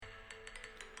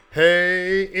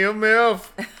Hey, MF.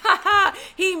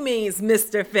 He means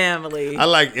Mr. Family. I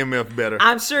like MF better.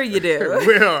 I'm sure you do.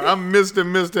 Well, I'm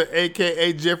Mr.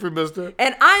 a.k.a. Jeffrey Mr.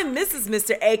 And I'm Mrs.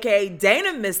 Mr., a.k.a. Dana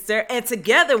Mr. And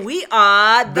together we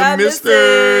are the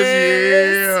Misters.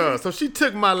 Yeah. So she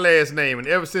took my last name, and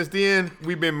ever since then,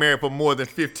 we've been married for more than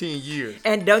 15 years.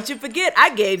 And don't you forget,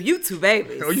 I gave you 2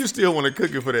 babies. Oh, you still want to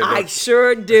cook it for that? I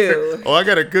sure do. Oh, I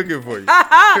got to cook it for you.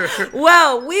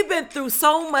 Well, we've been through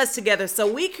so much together,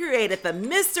 so we created the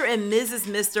Mr. and Mrs.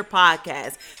 Mr.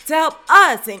 podcast to help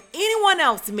us and anyone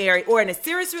else married or in a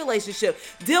serious relationship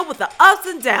deal with the ups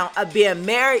and downs of being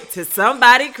married to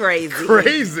somebody crazy.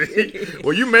 Crazy?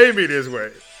 Well, you made me this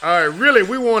way. All right, really,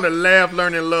 we want to laugh,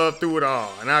 learn, and love through it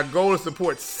all. And our goal is to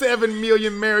support 7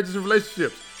 million marriages and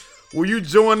relationships. Will you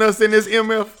join us in this,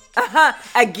 MF?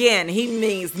 Again, he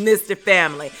means Mr.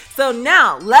 Family. So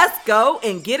now let's go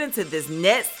and get into this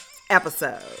next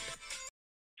episode.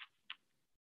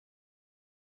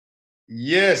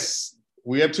 Yes,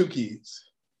 we have 2 kids.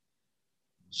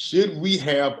 Should we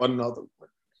have another one?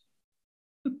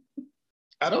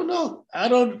 I don't know.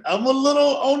 I'm a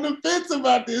little on the fence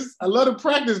about this. I love to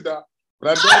practice, Doc,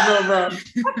 but I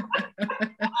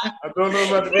don't know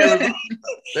about the results.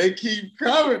 They keep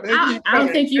coming. I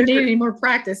don't think you need any more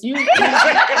practice.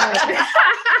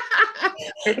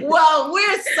 Well,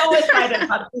 we're so excited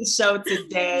about this show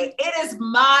today. It is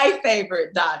my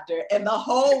favorite doctor in the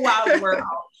whole wide world.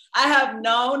 I have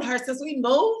known her since we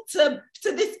moved to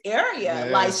this area.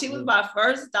 Yeah. Like, she was my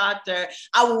first doctor.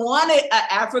 I wanted an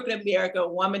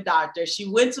African-American woman doctor. She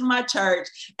went to my church,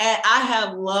 and I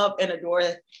have loved and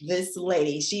adored this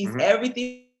lady. She's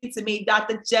everything to me,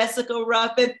 Dr. Jessica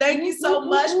Ruffin. Thank you so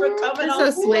much for coming on.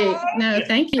 That's so sweet. No,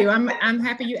 thank you. I'm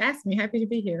happy you asked me. Happy to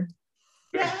be here.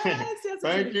 Yes,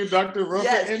 Thank you, Dr. Ruffin.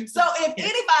 Yes. So if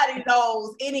anybody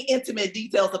knows any intimate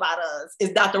details about us,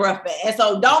 it's Dr. Ruffin. And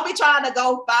so don't be trying to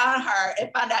go find her and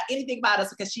find out anything about us,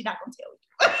 because she's not going to tell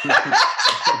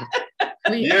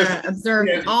you. We observe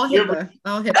all HIPAA.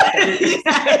 All HIPAA.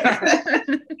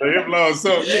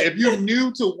 So if you're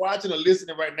new to watching or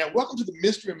listening right now, welcome to the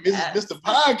Mr. and Mrs. Mr.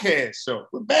 podcast show.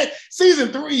 We're back,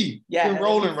 season 3. Yeah, we're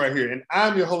rolling right here, and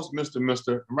I'm your host, Mr.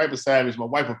 Mr. And right beside me is my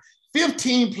wife of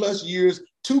 15 plus years,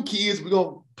 2 kids. We're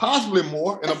gonna possibly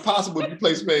more, and a possible if you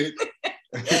play spades.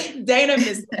 Dana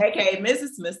Mr., aka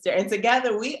Mrs. Mr., and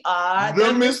together we are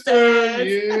the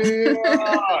Mr.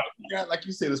 Yeah, like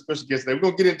you said, a special guest today.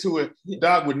 We're gonna get into it,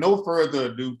 Doc. With no further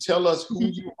ado, tell us who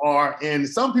you are. And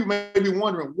some people may be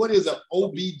wondering, what is an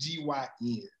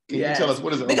OB-GYN? Can you tell us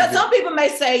what is it? Because some people may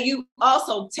say you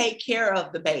also take care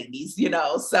of the babies,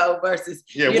 so versus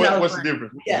what's the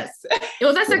difference? Yes.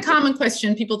 Well, that's a common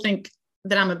question. People think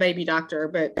that I'm a baby doctor,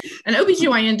 but an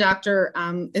OB-GYN doctor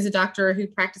is a doctor who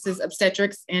practices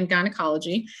obstetrics and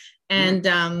gynecology. And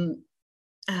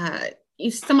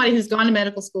somebody who's gone to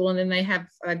medical school, and then they have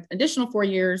an additional 4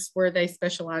 years where they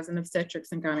specialize in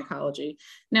obstetrics and gynecology.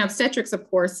 Now, obstetrics, of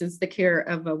course, is the care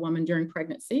of a woman during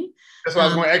pregnancy. That's what I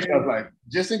was going to ask you. I was like,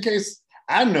 just in case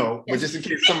I know, but just in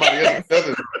case somebody else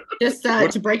doesn't. Just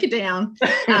to break it down,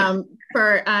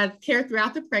 for care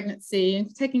throughout the pregnancy,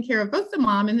 taking care of both the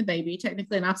mom and the baby.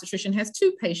 Technically, an obstetrician has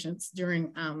 2 patients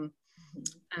during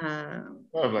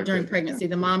pregnancy,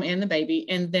 the mom and the baby,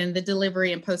 and then the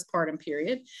delivery and postpartum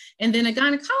period. And then a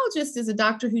gynecologist is a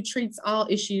doctor who treats all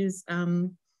issues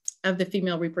of the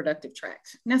female reproductive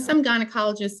tract. Now, some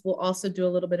gynecologists will also do a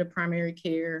little bit of primary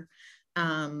care,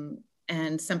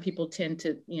 and some people tend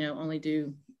to, only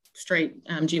do straight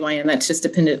GYN. That's just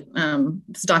dependent.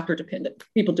 It's doctor dependent.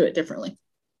 People do it differently.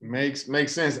 Makes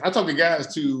sense. I talk to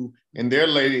guys too, and their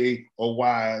lady or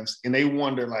wives, and they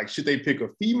wonder, like, should they pick a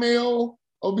female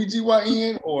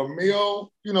OB-GYN or a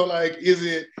male? Is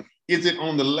it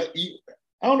on the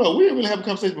I don't know. We didn't really have a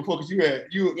conversation before because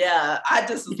you. Yeah, I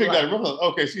just picked out.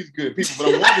 Okay, she's good people,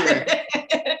 but I'm wondering.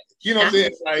 What I'm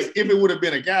saying? Like, if it would have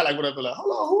been a guy, like, would I be like,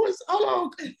 hold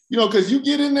on, because you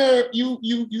get in there,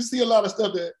 you see a lot of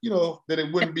stuff that, that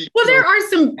it wouldn't be. Well, there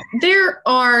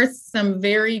are some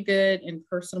very good and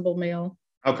personable male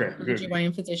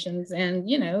GYN physicians, and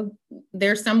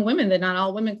there's some women that not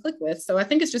all women click with. So I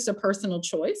think it's just a personal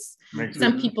choice.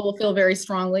 Some people feel very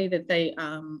strongly that they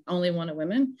only want a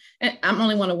woman, and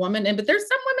only want a woman, but there's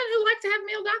some women who like to have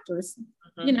male doctors.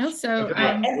 So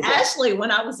and actually,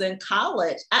 when I was in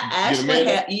college, I actually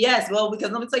had because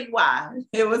let me tell you why.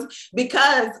 It was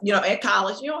because in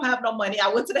college you don't have no money. I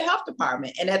went to the health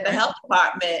department, and at the health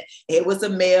department it was a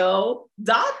male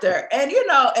doctor, and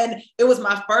and it was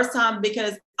my first time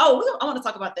because I want to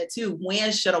talk about that too.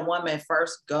 When should a woman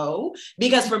first go?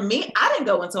 Because for me, I didn't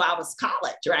go until I was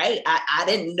college, right? I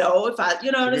didn't know if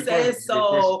you know what I'm saying?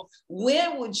 So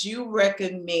when would you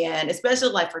recommend, especially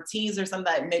like for teens or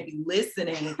something that may be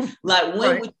listening, like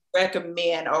when would you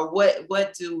recommend, or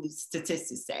what do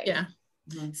statistics say? Yeah.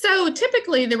 Mm-hmm. So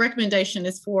typically the recommendation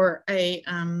is for a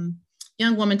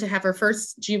young woman to have her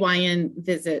first GYN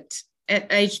visit at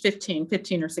age 15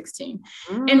 or 16.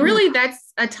 And really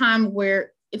that's a time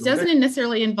where it doesn't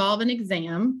necessarily involve an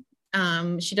exam.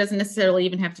 She doesn't necessarily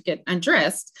even have to get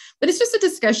undressed, but it's just a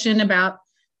discussion about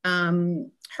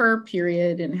her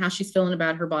period and how she's feeling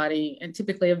about her body, and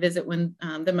typically a visit when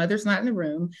the mother's not in the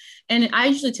room. And I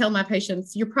usually tell my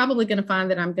patients, you're probably going to find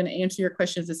that I'm going to answer your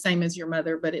questions the same as your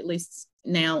mother, but at least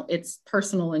now it's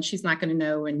personal and she's not going to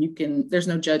know, and there's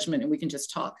no judgment and we can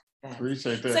just talk.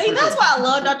 Appreciate that. See, that's why I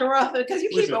love Dr. Ruffin, because you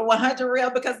keep it 100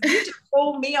 real, because you just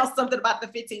told me on something about the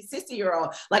 15,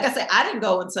 16-year-old. Like I said, I didn't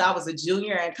go until I was a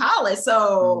junior in college.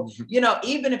 So,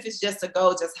 even if it's just to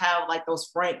go, just have like those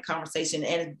frank conversation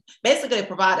and basically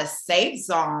provide a safe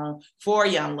zone for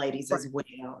young ladies as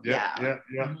well. Yeah. I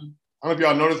don't know if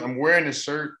y'all noticed, I'm wearing a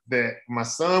shirt that my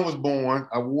son was born.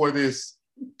 I wore this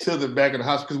to the back of the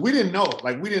house because we didn't know.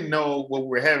 Like, we didn't know what we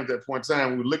were having at that point in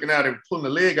time. We were looking at it, pulling the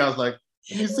leg. I was like,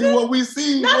 let me see what we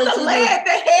see. Not the leg,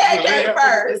 the head came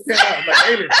first.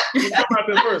 Come out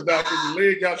there first, doctor. The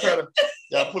leg,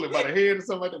 y'all pull it by the head or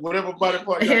something like that. Whatever body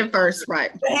part. Head first, right.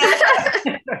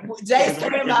 Jay's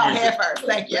came out head first.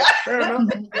 Thank you. Fair enough.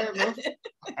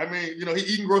 I mean,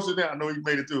 he eating groceries now. I know he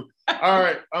made it through. All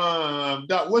right.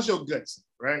 Doc, what's your guts?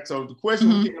 Right. So the question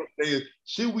we came up today is,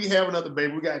 should we have another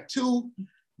baby? We got 2.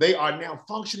 They are now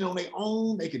functioning on their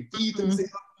own. They can feed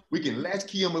themselves. We can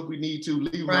latchkey them if we need to.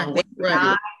 Leave them on.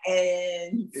 9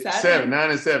 and 7.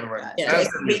 9 and 7, right? Yeah.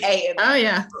 Oh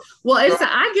yeah. Well,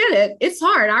 I get it. It's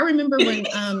hard. I remember when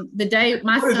the day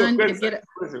my son could get it.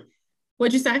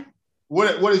 What'd you say?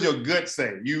 What does your gut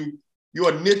say?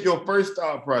 Your first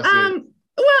thought process.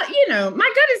 Well,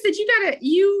 my gut is that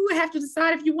you have to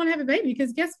decide if you want to have a baby,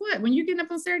 because guess what? When you're getting up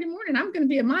on Saturday morning, I'm going to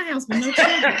be at my house with no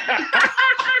children.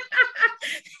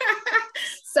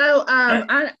 So,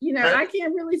 I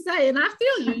can't really say, and I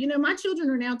feel you, my children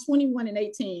are now 21 and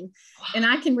 18. And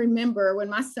I can remember when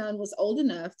my son was old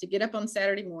enough to get up on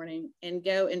Saturday morning and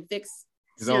go and fix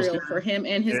cereal for him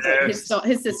and his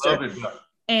sister.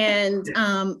 And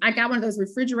I got one of those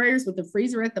refrigerators with the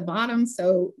freezer at the bottom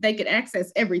so they could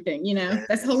access everything,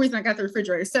 That's the whole reason I got the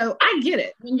refrigerator. So I get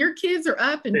it. When your kids are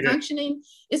up and functioning,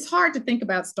 it's hard to think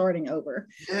about starting over.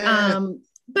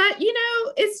 But,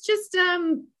 it's just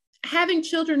having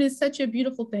children is such a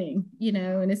beautiful thing,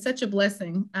 and it's such a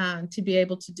blessing to be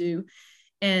able to do.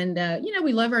 And,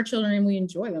 we love our children and we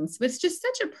enjoy them. So it's just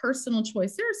such a personal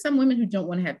choice. There are some women who don't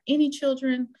want to have any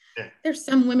children. Yeah. There's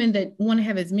some women that want to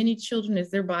have as many children as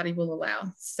their body will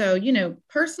allow. So,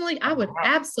 personally, I would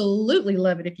absolutely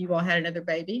love it if you all had another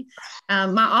baby.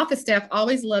 My office staff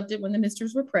always loved it when the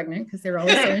misters were pregnant because they're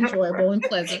always so enjoyable and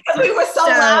pleasant. We were so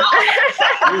loud.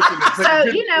 So,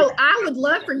 I would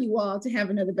love for you all to have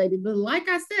another baby. But like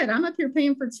I said, I'm up here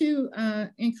paying for 2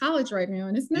 in college right now.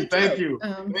 And it's no Thank joke. You.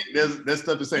 There's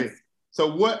stuff to say.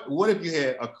 So what if you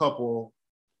had a couple,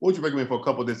 what would you recommend for a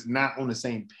couple that's not on the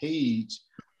same page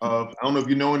of, I don't know if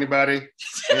you know anybody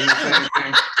in the same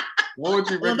thing. What would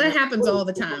you recommend? Well, that happens all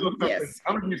the time. Yes.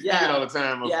 I don't know if you see it all the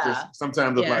time.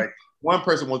 Sometimes it's like one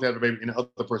person wants to have a baby and the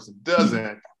other person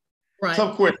doesn't. Right.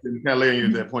 Some questions kind of laying you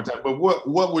at that point in time. But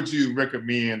what would you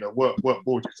recommend, or what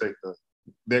would you say to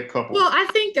that couple? Well, I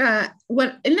think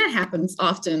and that happens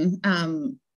often.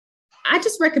 I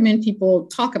just recommend people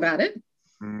talk about it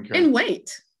and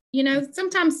wait.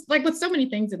 Sometimes, like with so many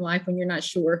things in life, when you're not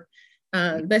sure,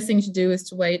 the best thing to do is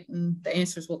to wait and the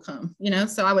answers will come,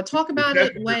 So I would talk about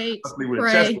it, wait,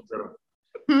 pray.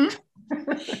 He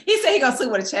said he's going to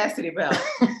sleep with a chastity belt.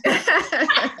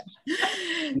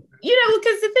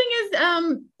 Because the thing is,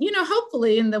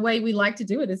 hopefully, and the way we like to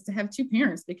do it is to have 2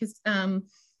 parents, because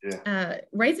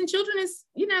raising children is,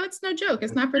 it's no joke.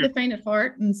 It's not for the faint of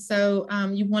heart. And so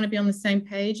you want to be on the same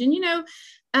page. And,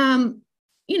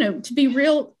 to be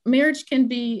real, marriage can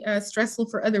be stressful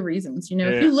for other reasons.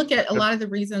 If you look at a lot of the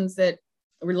reasons that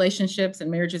relationships and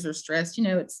marriages are stressed,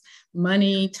 it's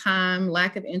money, time,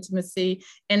 lack of intimacy,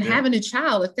 and having a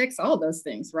child affects all those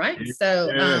things, right? So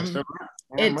it's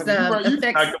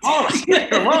affects. I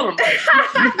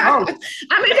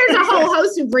mean, there's a whole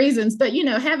host of reasons, but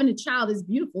having a child is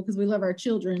beautiful because we love our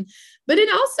children, but it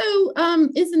also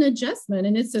is an adjustment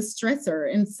and it's a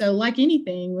stressor. And so, like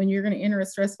anything, when you're going to enter a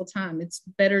stressful time, it's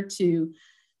better to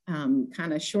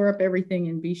kind of shore up everything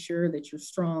and be sure that you're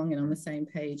strong and on the same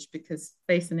page, because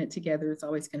facing it together is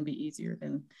always going to be easier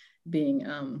than being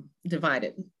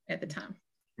divided at the time.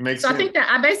 Makes so sense. I think that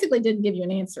I basically didn't give you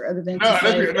an answer other than that's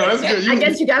good. I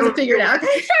guess you guys will figure it out.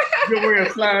 Good way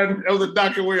of sliding. That was a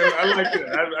doctor way. I like it.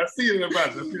 I see it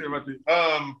about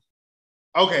you.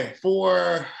 Okay,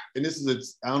 and this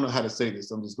is I don't know how to say this.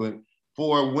 I'm just going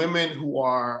for women who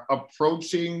are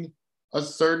approaching a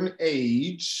certain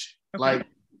age, like,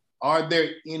 are there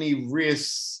any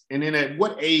risks? And then at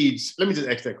what age, let me just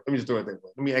ask that. Let me just throw it that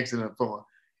way. Let me ask it in a form.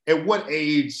 At what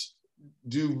age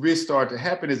do risks start to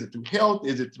happen? Is it through health?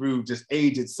 Is it through just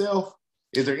age itself?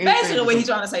 Is there anything? Basically, what he's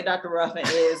trying to say, Dr. Ruffin,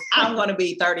 is I'm going to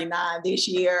be 39 this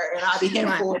year and I'll be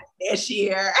hitting 40 this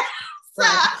year.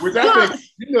 Which I think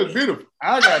you look beautiful.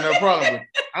 I got no problem with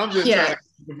it. I'm just trying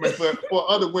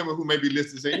for other women who may be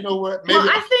listening, say, you know what? Maybe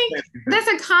I think that's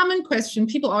a common question.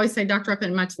 People always say, Dr.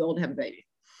 Ruffin, am I too old to have a baby?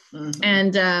 Mm-hmm.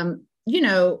 And,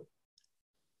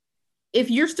 if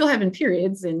you're still having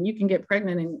periods and you can get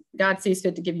pregnant and God sees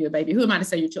fit to give you a baby, who am I to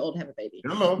say you're too old to have a baby?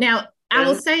 Hello. Now, I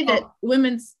will say that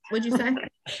what'd you say?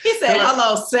 He said,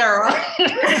 hello, Sarah.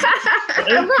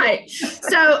 Right.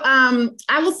 So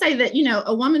I will say that,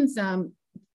 a woman's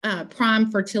prime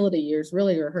fertility years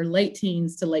really are her late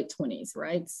teens to late 20s,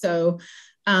 right? So,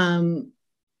 and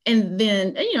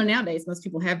then, nowadays, most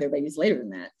people have their babies later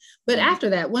than that. But after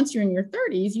that, once you're in your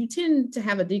 30s, you tend to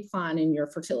have a decline in your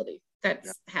fertility. That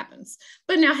happens.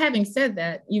 But now, having said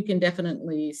that, you can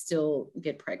definitely still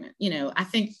get pregnant. I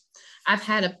think I've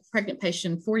had a pregnant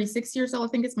patient, 46 years old.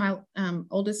 I think it's my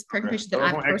oldest pregnant patient that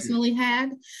I personally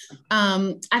had.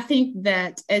 I think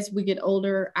that as we get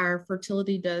older, our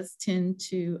fertility does tend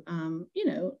to,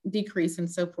 decrease and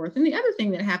so forth. And the other thing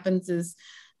that happens is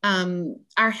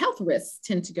our health risks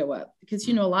tend to go up because,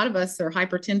 a lot of us are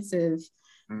hypertensive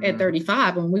at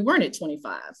 35 when we weren't at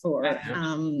 25, or,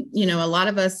 a lot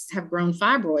of us have grown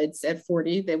fibroids at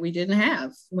 40 that we didn't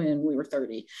have when we were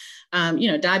 30.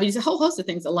 Diabetes, a whole host of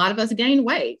things. A lot of us gain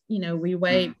weight. We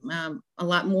weigh a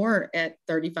lot more at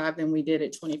 35 than we did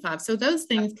at 25. So those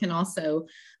things can also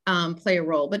play a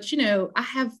role. But, I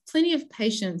have plenty of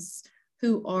patients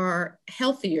who are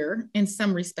healthier in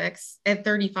some respects at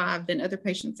 35 than other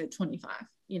patients at 25,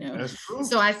 That's true.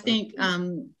 So I think,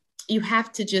 you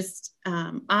have to just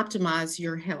optimize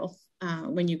your health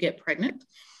when you get pregnant.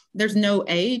 There's no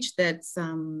age that's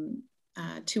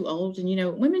too old.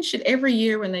 And, women should every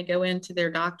year when they go into their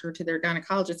doctor, to their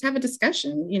gynecologist, have a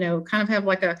discussion, kind of have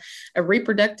like a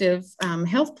reproductive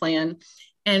health plan.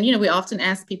 And, we often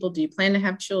ask people, do you plan to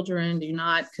have children? Do you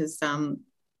not? Because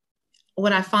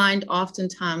what I find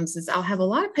oftentimes is I'll have a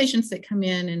lot of patients that come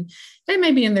in and they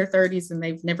may be in their 30s and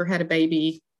they've never had a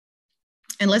baby.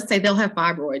 And let's say they'll have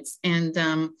fibroids and,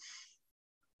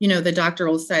 the doctor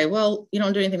will say, well, you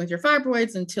don't do anything with your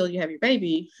fibroids until you have your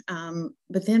baby.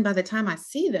 But then by the time I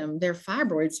see them, their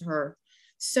fibroids are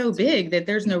so big that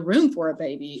there's no room for a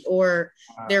baby, or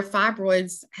their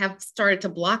fibroids have started to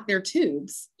block their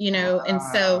tubes, And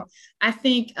so I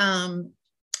think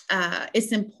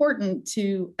it's important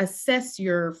to assess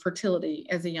your fertility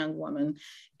as a young woman.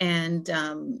 And,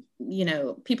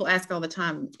 people ask all the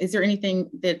time, is there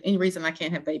any reason I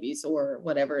can't have babies or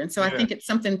whatever? And so I think it's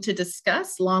something to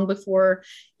discuss long before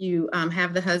you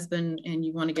have the husband and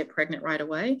you want to get pregnant right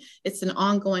away. It's an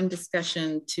ongoing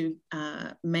discussion to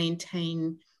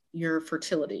maintain your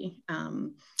fertility.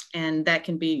 And that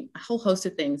can be a whole host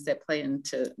of things that play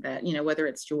into that, whether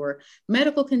it's your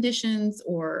medical conditions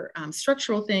or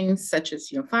structural things such as,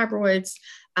 fibroids,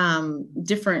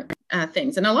 different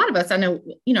things. And a lot of us, I know,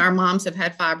 our moms have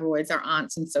had fibroids, our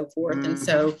aunts and so forth. And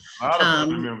so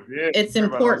it's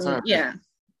important.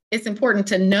 It's important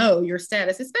to know your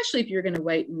status, especially if you're going to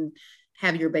wait and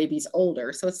have your babies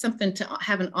older. So it's something to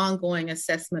have an ongoing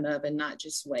assessment of and not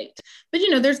just wait. But,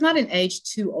 there's not an age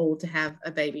too old to have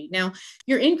a baby. Now,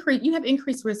 you have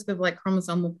increased risk of like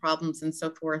chromosomal problems and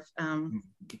so forth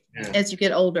as you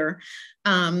get older.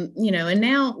 And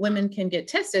now women can get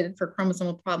tested for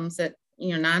chromosomal problems at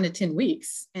 9 to 10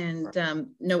 weeks and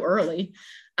no early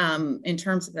in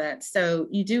terms of that. So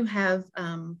you do have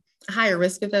a higher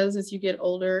risk of those as you get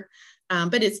older,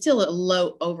 but it's still a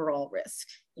low overall risk.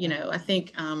 I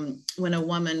think when a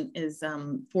woman is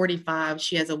 45,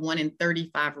 she has a 1 in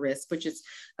 35 risk, which is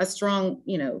a strong,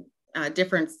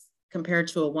 difference compared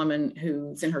to a woman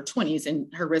who's in her 20s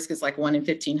and her risk is like 1 in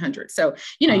 1,500. So,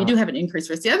 you do have an increased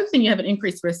risk. The other thing you have an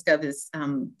increased risk of is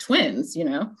twins,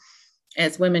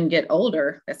 as women get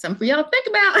older. That's something for y'all to think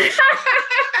about.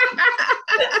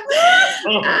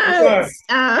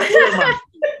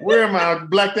 Where am I? I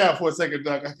blacked out for a second,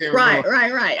 Doc. I can't remember.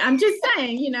 Right. I'm just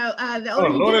saying, the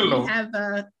older you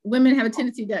have, women have a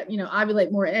tendency to,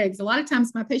 ovulate more eggs. A lot of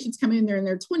times my patients come in there in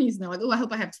their 20s and they're like, oh, I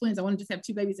hope I have twins. I want to just have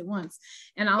 2 babies at once.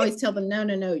 And I always tell them,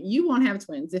 no, you won't have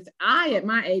twins. If I, at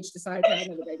my age, decide to have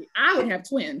another baby, I would have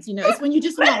twins. It's when you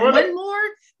just want one more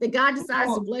that God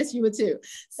decides to bless you with 2.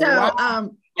 So,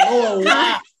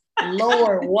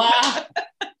 Lord, why?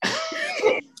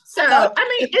 So,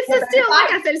 it's still,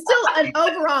 like I said, it's still an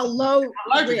overall low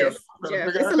risk.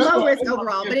 Jeff. It's a low risk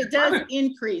overall, but it does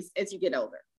increase as you get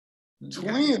older.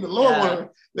 Twins, the lower one.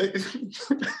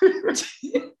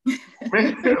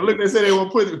 Man, look, they said they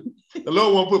won't put the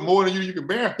lower one put more than you can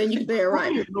bear. Then you can bear,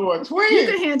 right? Twins. You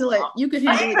can handle it. You can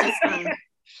handle it just fine.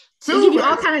 We'll give you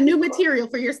all kind of new material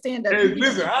for your stand-up. Hey,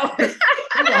 listen, that's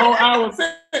a whole hour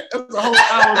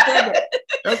stand-up.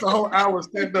 That's a whole hour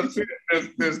stand-up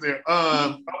that's there.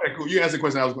 Okay, cool. You asked the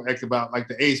question I was going to ask about, like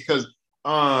the age, because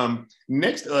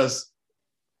next to us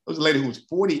was a lady who was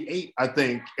 48, I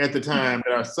think, at the time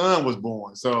that our son was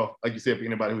born. So, like you said, for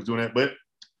anybody who's doing that, but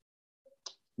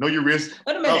know your risk.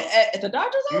 Wait a minute, at the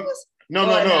doctor's office? No.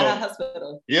 In the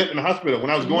hospital. Yep, in the hospital. When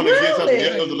I was going to get something,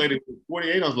 it was a lady who was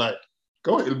 48. I was like,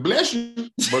 go ahead, bless you.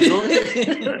 But go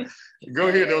ahead. Go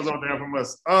ahead, those on down from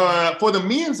us. For the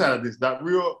men side of this, Doc,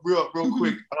 real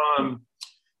quick,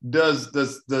 does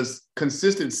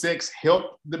consistent sex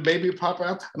help the baby pop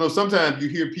out? I know sometimes you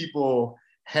hear people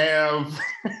have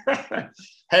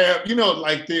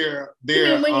like they're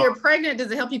when you're pregnant,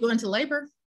 does it help you go into labor?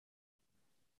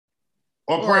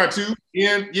 Or prior to?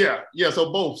 Yeah.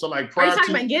 So both. So like prior to. Are you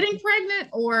talking about getting pregnant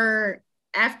or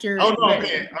after? Oh no,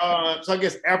 man. So I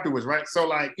guess afterwards, right? So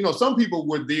like, some people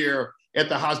were there at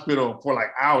the hospital for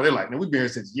like hours. They're like, man, we've been here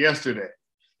since yesterday.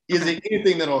 Is it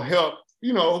anything that'll help?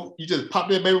 You just pop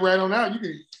that baby right on out. You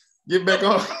can get back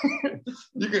on.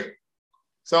 You can.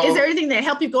 So is there anything that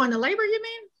help you go into labor? You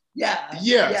mean?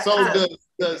 Yeah. So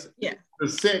does the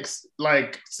sex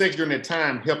during that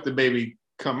time help the baby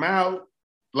come out?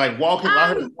 Like walking.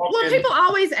 Well, people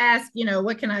always ask,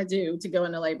 what can I do to go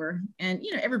into labor? And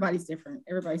everybody's different.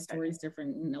 Everybody's story is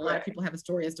different, and a lot of people have a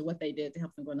story as to what they did to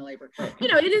help them go into labor.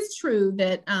 It is true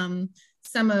that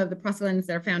some of the prostaglandins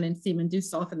that are found in semen do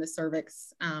soften the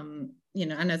cervix. I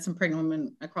know some pregnant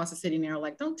women across the city now are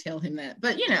like, don't tell him that.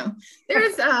 But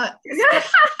there's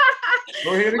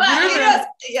Go ahead and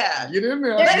get in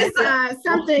there. There's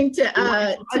something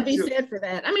to be said for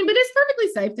that. But it's perfectly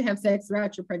safe to have sex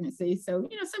throughout your pregnancy. So,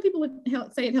 some people would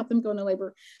say it helped them go into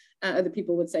labor. Other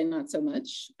people would say not so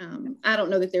much. I don't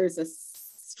know that there's a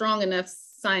strong enough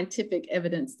scientific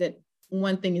evidence that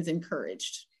one thing is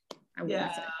encouraged.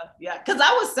 Because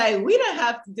I would say we didn't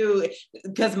have to do it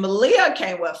because Malia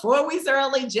came 4 weeks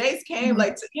early. Jace came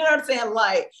you know what I'm saying?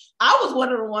 Like I was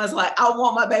one of the ones like I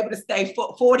want my baby to stay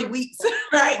 40 weeks,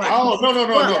 right? Oh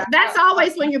no. That's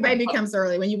always when your baby comes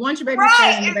early. When you want your baby to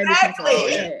stay, when your baby comes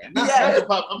early. Not to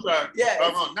pop. I'm sorry.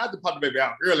 Not to pop the baby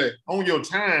out early on your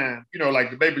time. Like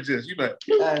the baby just you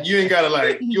ain't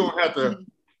gotta you don't have to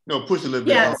push a little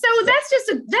bit. Yeah. So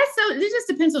it just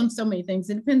depends on so many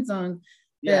things. It depends on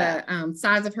the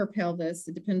size of her pelvis.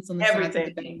 It depends on the size of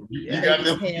the baby's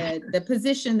head, the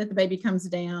position that the baby comes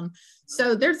down.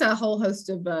 So there's a whole host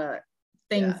of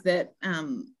things that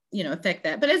affect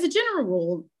that. But as a general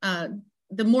rule,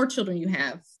 the more children you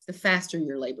have, the faster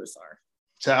your labors are.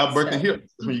 Childbirth and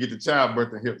hips. That's when you get the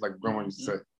childbirth and hips, like grandma used to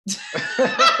say.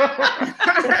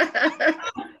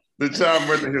 The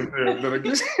childbirth and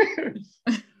hips.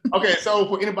 Okay, so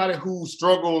for anybody who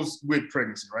struggles with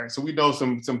pregnancy, right? So we know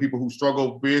some people who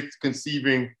struggle with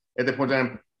conceiving at that point in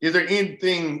time. Is there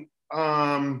anything?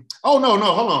 No, hold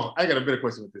on. I got a better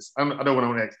question with this. I know what I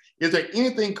want to ask. Is there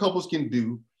anything couples can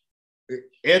do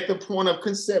at the point of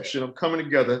conception, of coming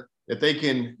together, that they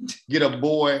can get a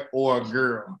boy or a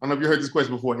girl? I don't know if you heard this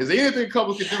question before. Is there anything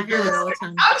couples can do?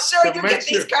 I'm sure you get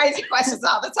these crazy questions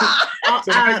all the time.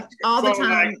 All the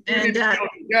time. And you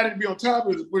got to be on top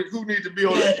of it. Who needs to be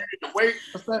on it? Wait.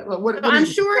 I'm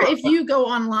sure if you go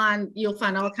online, you'll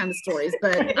find all kinds of stories.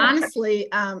 But honestly,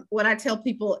 what I tell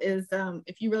people is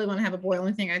if you really want to have a boy, the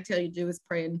only thing I tell you to do is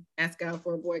pray and ask God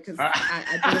for a boy, because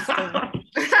I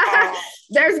do.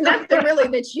 There's nothing really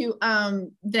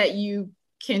that you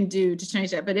can do to change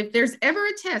that. But if there's ever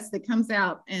a test that comes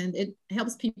out and it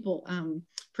helps people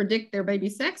predict their baby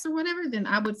sex or whatever, then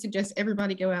I would suggest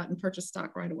everybody go out and purchase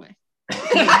stock right away.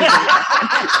 It's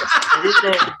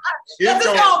gonna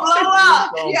blow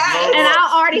up. And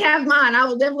I already have mine. I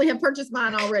will definitely have purchased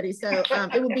mine already. So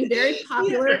it would be very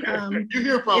popular if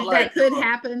that could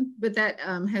happen, but that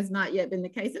has not yet been the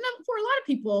case. And for a lot of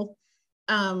people,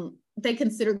 they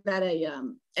consider that a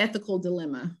ethical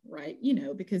dilemma, right? You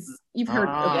know, because you've heard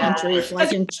of countries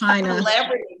like in China.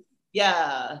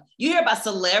 Yeah, you hear about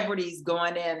celebrities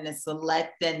going in and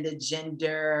selecting the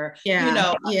gender, So, and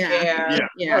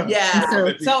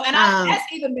that's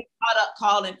even been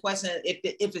called in question if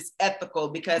it's ethical,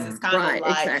 because it's kind of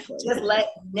like just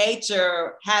let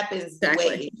nature happen the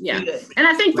way it should. And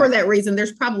I think for that reason,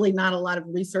 there's probably not a lot of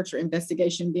research or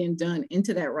investigation being done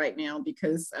into that right now,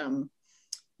 because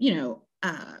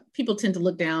people tend to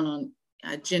look down on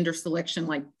gender selection,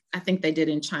 like I think they did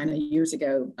in China years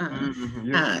ago.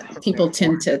 People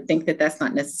tend to think that that's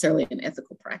not necessarily an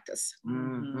ethical practice.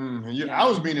 I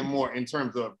was meaning more in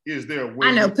terms of, is there a way?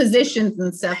 I know, positions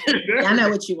and stuff. I know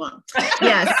what you want.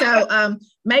 Yeah, so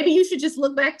maybe you should just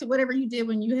look back to whatever you did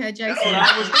when you had Jason.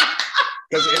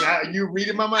 Because you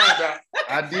reading my mind.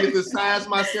 I did the science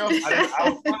myself. I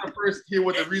was trying to first hear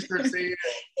what the research said.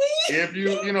 If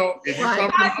you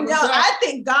come from the side, I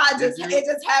think God it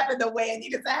just happened the way it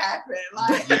needed to happen.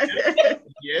 Like,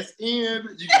 yes, and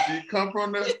you come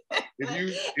from the.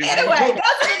 Anyway, go to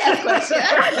the next question.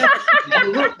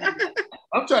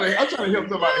 I'm trying to help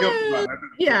somebody.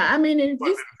 Yeah, I mean, if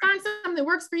you find something that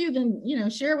works for you, then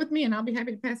share it with me, and I'll be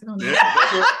happy to pass it on.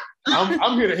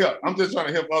 I'm here to help. I'm just trying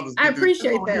to help others. I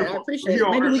appreciate that. I appreciate it.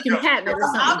 Maybe we can patent it or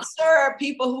something. I'm sure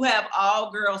people who have all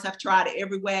girls have tried it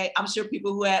every way. I'm sure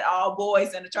people who had all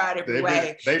boys and have tried it every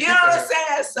way. You know what I'm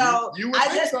saying? So I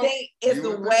just think it's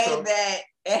the way that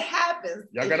it happens.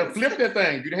 Y'all gotta flip that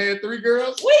thing. You had 3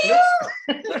 girls.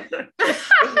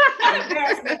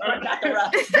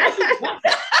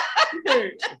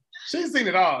 She's seen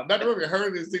it all. Dr. Ruffin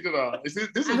heard it, seen it all.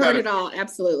 I heard it all,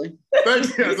 absolutely.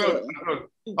 Thank you.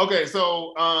 Okay,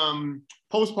 so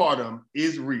postpartum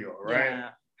is real,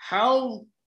 right?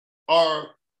 Yeah.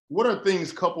 What are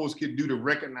things couples could do to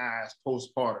recognize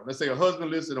postpartum? Let's say a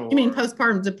husband listening. You mean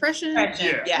postpartum depression?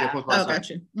 Yeah. Oh,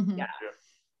 gotcha. Mm-hmm.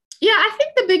 Yeah, I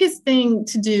think the biggest thing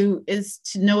to do is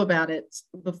to know about it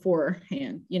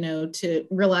beforehand, to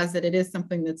realize that it is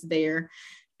something that's there,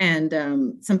 and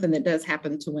something that does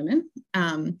happen to women.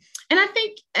 And I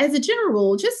think as a general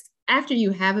rule, just after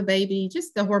you have a baby,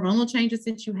 just the hormonal changes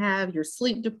that you have, you're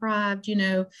sleep deprived,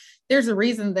 there's a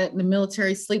reason that in the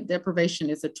military sleep deprivation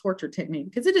is a torture technique,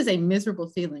 because it is a miserable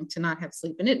feeling to not have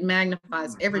sleep, and it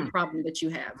magnifies every problem that you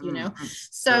have,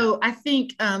 So I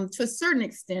think to a certain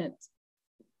extent,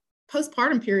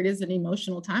 postpartum period is an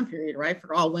emotional time period, right,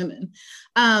 for all women.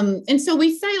 And so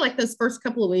we say like those first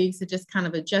couple of weeks are just kind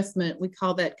of adjustment. We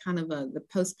call that kind of the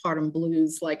postpartum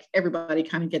blues, like everybody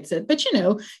kind of gets it. But,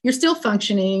 you're still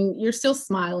functioning, you're still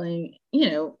smiling,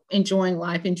 enjoying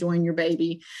life, enjoying your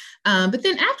baby. But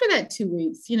then after that 2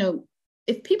 weeks,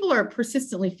 if people are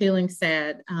persistently feeling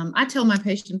sad, I tell my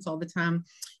patients all the time,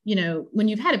 when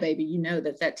you've had a baby,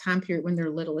 that time period when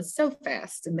they're little is so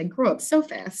fast and they grow up so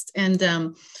fast.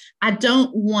 And I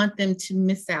don't want them to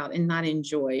miss out and not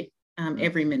enjoy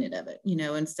every minute of it,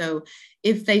 And so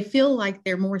if they feel like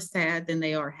they're more sad than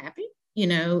they are happy,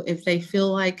 if they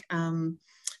feel like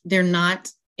they're not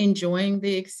enjoying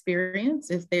the experience,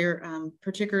 if they're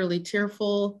particularly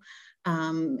tearful,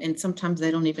 and sometimes they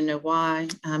don't even know why.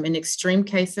 In extreme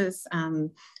cases,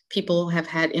 people have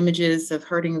had images of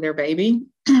hurting their baby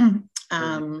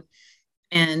or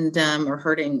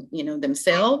hurting,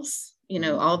 themselves,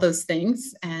 all those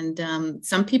things. And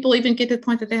some people even get to the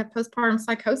point that they have postpartum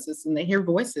psychosis and they hear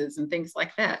voices and things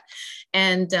like that.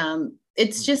 And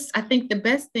it's just, I think the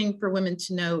best thing for women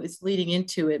to know is leading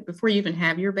into it before you even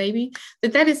have your baby,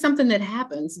 that is something that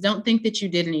happens. Don't think that you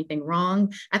did anything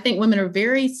wrong. I think women are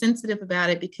very sensitive about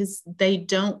it because they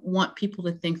don't want people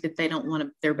to think that they don't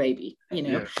want their baby,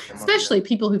 especially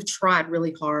people who've tried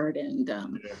really hard and,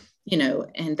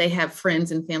 and they have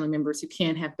friends and family members who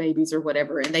can't have babies or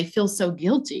whatever, and they feel so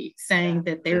guilty saying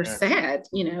that they're sad,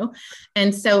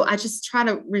 And so I just try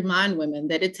to remind women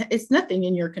that it's nothing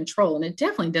in your control, and it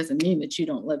definitely doesn't mean that you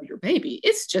don't love your baby.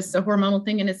 It's just a hormonal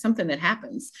thing, and it's something that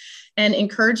happens. And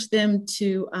encourage them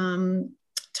to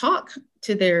talk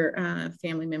to their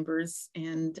family members.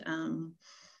 And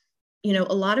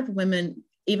a lot of women,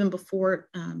 even before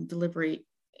delivery,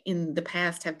 in the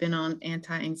past have been on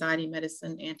anti-anxiety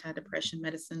medicine, anti-depression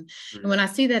medicine. And when I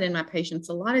see that in my patients,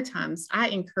 a lot of times I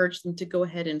encourage them to go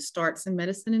ahead and start some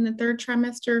medicine in the 3rd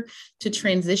trimester to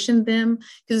transition them,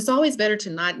 because it's always better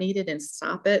to not need it and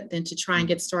stop it than to try and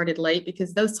get started late,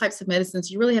 because those types of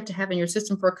medicines you really have to have in your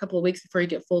system for a couple of weeks before you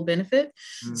get full benefit.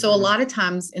 So a lot of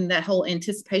times in that whole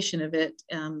anticipation of it,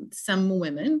 some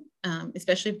women,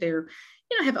 especially if they're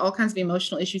have all kinds of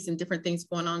emotional issues and different things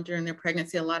going on during their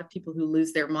pregnancy. A lot of people who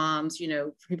lose their moms,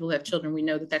 for people who have children, we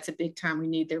know that that's a big time we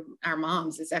need our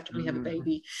moms is after we have a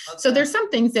baby. Okay. So there's some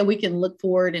things that we can look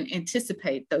forward and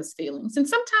anticipate those feelings. And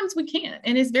sometimes we can't.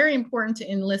 And it's very important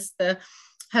to enlist the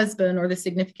husband or the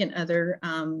significant other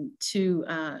to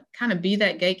kind of be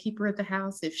that gatekeeper at the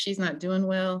house. If she's not doing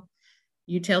well,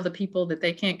 you tell the people that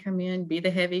they can't come in, be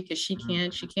the heavy, because she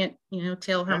can't,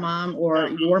 tell her mom or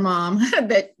your mom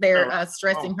that they're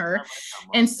stressing her.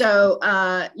 And so,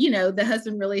 the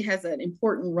husband really has an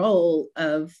important role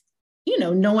of,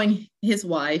 knowing his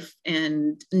wife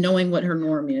and knowing what her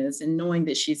norm is and knowing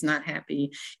that she's not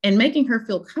happy and making her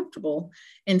feel comfortable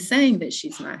in saying that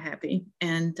she's not happy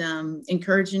and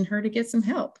encouraging her to get some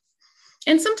help.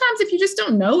 And sometimes if you just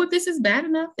don't know if this is bad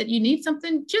enough that you need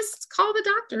something, just call the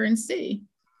doctor and see.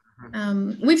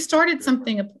 We've started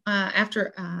something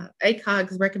after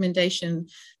ACOG's recommendation,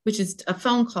 which is a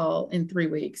phone call in 3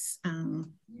 weeks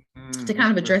to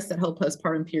kind of address that whole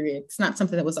postpartum period. It's not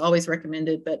something that was always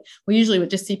recommended, but we usually would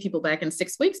just see people back in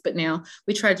 6 weeks. But now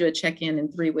we try to do a check-in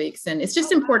in 3 weeks. And it's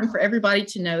just important for everybody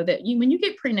to know that when you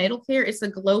get prenatal care, it's a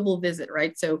global visit,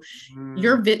 right? So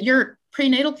your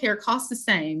prenatal care costs the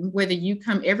same, whether you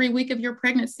come every week of your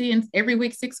pregnancy and every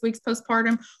week, 6 weeks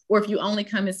postpartum, or if you only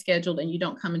come as scheduled and you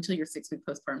don't come until your 6 week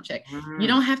postpartum check. You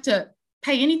don't have to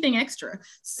pay anything extra.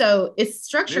 So it's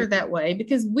structured that way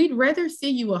because we'd rather see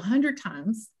you 100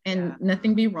 times and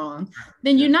nothing be wrong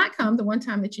than you not come the one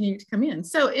time that you need to come in.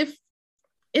 So if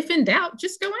in doubt,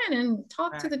 just go in and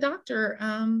talk to the doctor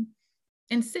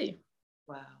and see.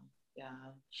 Wow. Yeah.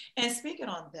 And speaking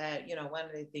on that, one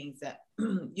of the things that,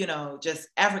 just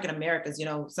African Americans,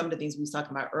 some of the things we was talking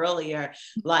about earlier,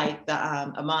 like the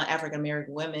among African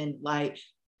American women, like,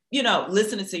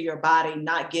 listening to your body,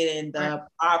 not getting the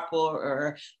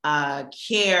proper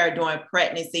care during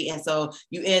pregnancy. And so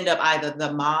you end up either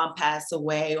the mom passed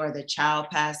away or the child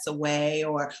passed away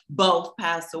or both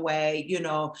passed away.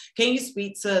 Can you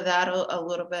speak to that a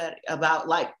little bit about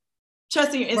like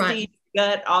trusting your instinct,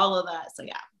 gut, all of that? So,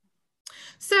 yeah.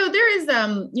 So there is,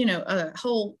 a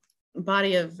whole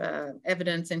body of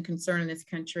evidence and concern in this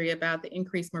country about the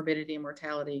increased morbidity and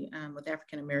mortality with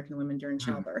African-American women during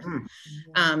childbirth.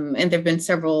 And there've been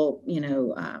several,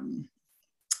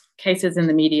 cases in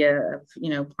the media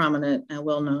of, prominent,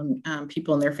 well-known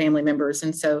people and their family members.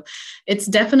 And so it's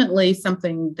definitely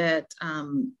something that,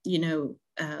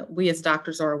 we as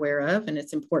doctors are aware of, and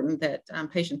it's important that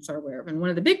patients are aware of. And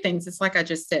one of the big things is, like I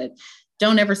just said,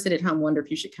 don't ever sit at home, wonder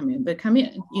if you should come in, but come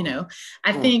in.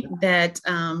 I think that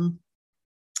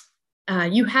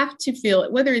you have to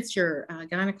feel, whether it's your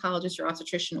gynecologist, your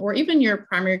obstetrician, or even your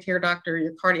primary care doctor,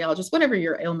 your cardiologist, whatever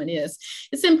your ailment is,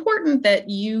 it's important that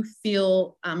you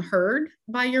feel heard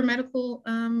by your medical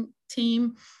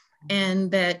team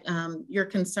and that your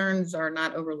concerns are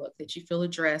not overlooked, that you feel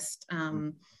addressed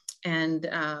and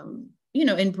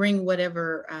bring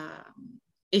whatever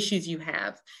issues you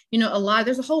have.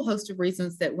 There's a whole host of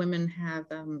reasons that women have,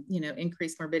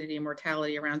 increased morbidity and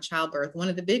mortality around childbirth. One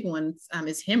of the big ones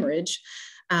is hemorrhage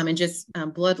and just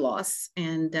blood loss.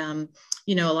 And, a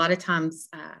lot of times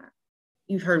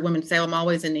you've heard women say, I'm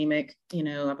always anemic,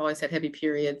 I've always had heavy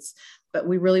periods, but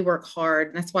we really work hard.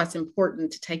 And that's why it's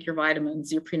important to take your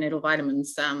vitamins, your prenatal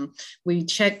vitamins. We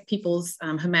check people's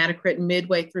hematocrit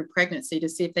midway through pregnancy to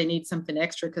see if they need something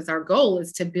extra, because our goal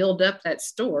is to build up that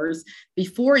stores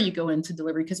before you go into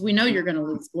delivery, because we know you're going to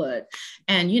lose blood.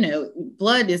 And,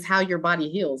 blood is how your body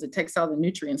heals. It takes all the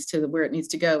nutrients to where it needs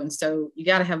to go. And so you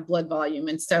got to have blood volume.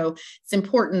 And so it's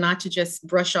important not to just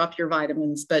brush off your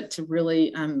vitamins, but to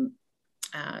really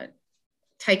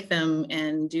take them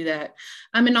and do that.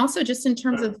 And also just in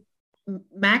terms of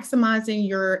maximizing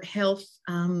your health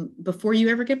before you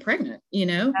ever get pregnant,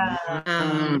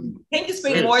 Can you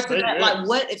speak more to that? Like,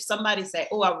 what if somebody say,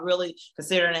 oh, I'm really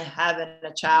considering having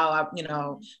a child,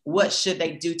 what should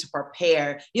they do to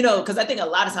prepare? Because I think a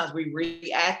lot of times we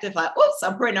reactive, like, oops,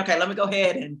 I'm pregnant. Okay, let me go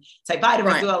ahead and take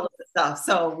vitamins, do all of this stuff.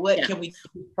 So what can we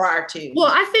do prior to?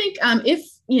 Well, I think if,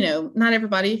 not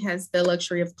everybody has the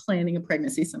luxury of planning a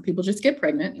pregnancy. Some people just get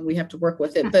pregnant and we have to work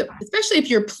with it. But especially if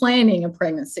you're planning a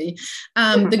pregnancy,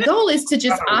 the goal is to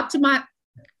just optimize.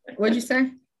 What'd you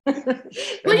say? Well,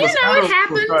 it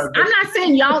happens. I'm not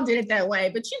saying y'all did it that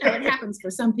way, but it happens for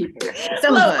some people.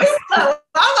 Some of us.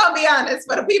 I'm gonna be honest,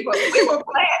 for the people we were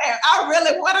planning, I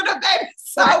really wanted a baby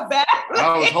so bad.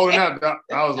 I was holding out.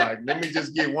 I was like, let me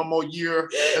just get one more year.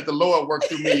 Let the Lord work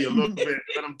through me a little bit.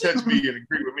 Let him touch me and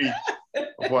agree with me.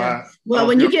 Well,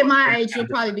 when you get my age, you'll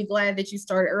probably be glad that you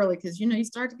started early, because you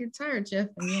start to get tired, Jeff.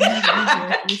 And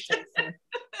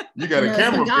You got a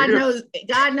camera. So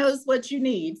God knows what you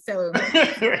need. So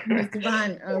it's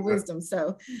divine wisdom.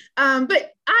 So,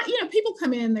 but people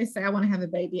come in, they say, I want to have a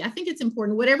baby. I think it's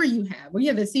important, whatever you have, whether you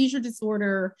have a seizure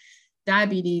disorder,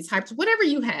 diabetes, hypertension, whatever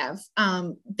you have,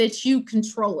 that you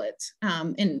control it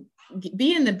and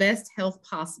be in the best health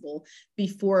possible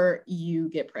before you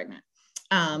get pregnant.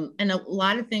 And a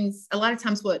lot of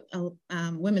times what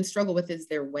women struggle with is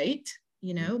their weight,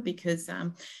 because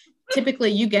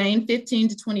typically you gain 15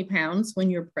 to 20 pounds when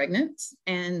you're pregnant.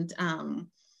 And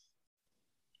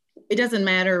it doesn't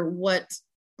matter what,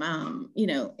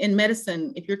 in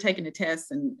medicine, if you're taking a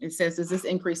test and it says, does this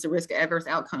increase the risk of adverse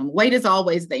outcome? Weight is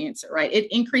always the answer, right? It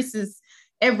increases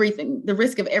everything. The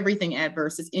risk of everything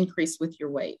adverse is increased with your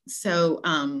weight. So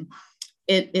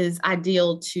it is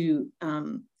ideal to,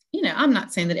 I'm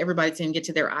not saying that everybody's going to get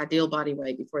to their ideal body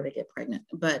weight before they get pregnant,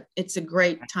 but it's a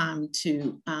great time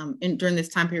to, and during this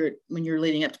time period, when you're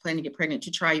leading up to planning to get pregnant,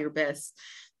 to try your best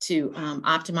to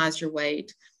optimize your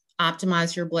weight,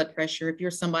 optimize your blood pressure. If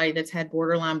you're somebody that's had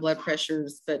borderline blood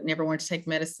pressures, but never wanted to take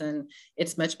medicine,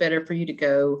 it's much better for you to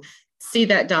go see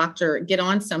that doctor, get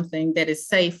on something that is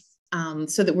safe,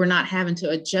 so that we're not having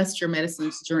to adjust your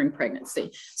medicines during pregnancy.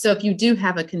 So if you do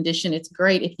have a condition, it's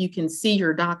great if you can see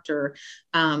your doctor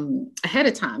ahead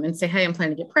of time and say, hey, I'm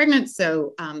planning to get pregnant.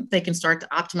 So they can start to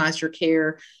optimize your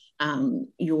care,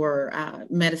 your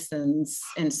medicines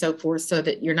and so forth, so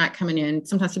that you're not coming in.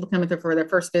 Sometimes people come in for their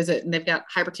first visit and they've got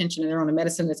hypertension and they're on a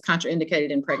medicine that's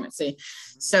contraindicated in pregnancy.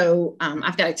 So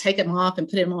I've got to take them off and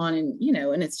put them on, and,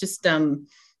 and it's just,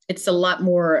 it's a lot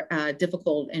more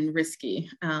difficult and risky.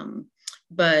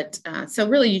 But so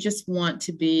really you just want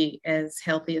to be as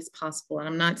healthy as possible. And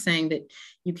I'm not saying that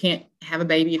you can't have a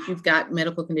baby if you've got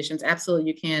medical conditions.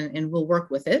 Absolutely you can, and we'll work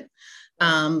with it.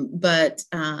 But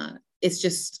it's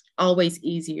just always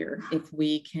easier if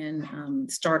we can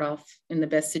start off in the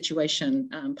best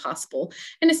situation possible.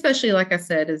 And especially, like I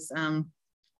said, as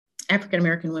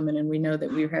African-American women, and we know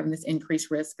that we're having this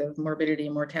increased risk of morbidity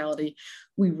and mortality,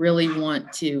 we really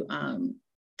want to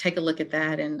take a look at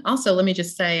that. And also, let me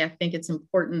just say, I think it's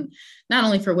important not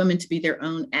only for women to be their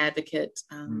own advocate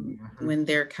when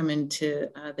they're coming to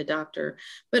the doctor,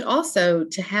 but also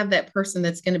to have that person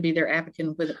that's going to be their advocate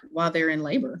while they're in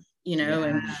labor,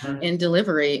 and in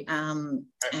delivery.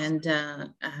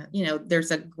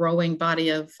 There's a growing body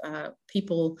of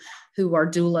people who are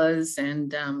doulas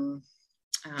and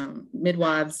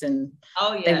midwives, and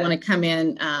they want to come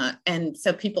in. And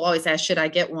so people always ask, should I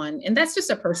get one? And that's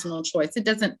just a personal choice. It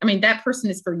doesn't, that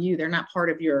person is for you. They're not part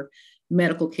of your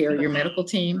medical care, your medical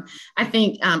team. I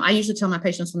think I usually tell my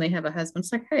patients when they have a husband,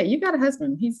 it's like, hey, you got a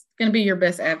husband. He's going to be your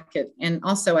best advocate. And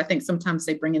also, I think sometimes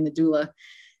they bring in the doula.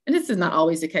 And this is not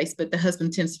always the case, but the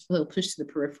husband tends to feel pushed to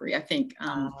the periphery. I think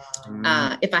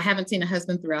if I haven't seen a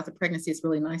husband throughout the pregnancy, it's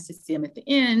really nice to see him at the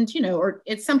end, or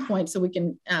at some point, so we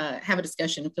can have a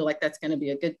discussion and feel like that's going to be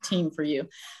a good team for you.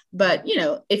 But,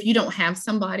 if you don't have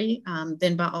somebody,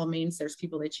 then by all means, there's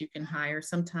people that you can hire.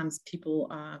 Sometimes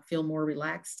people feel more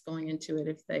relaxed going into it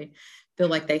if they feel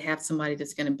like they have somebody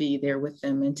that's going to be there with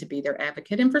them and to be their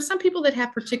advocate. And for some people that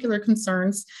have particular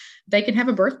concerns, they can have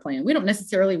a birth plan. We don't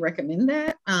necessarily recommend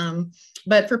that.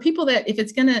 But for people that, if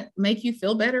it's going to make you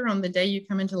feel better on the day you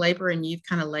come into labor and you've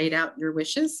kind of laid out your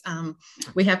wishes,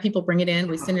 we have people bring it in,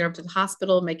 we send it over to the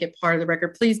hospital, make it part of the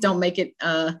record. Please don't make it,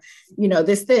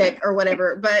 this thick or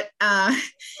whatever, but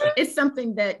it's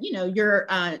something that, your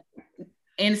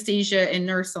anesthesia and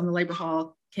nurse on the labor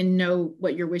hall can know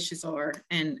what your wishes are.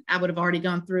 And I would have already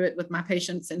gone through it with my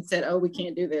patients and said, oh, we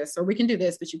can't do this, or we can do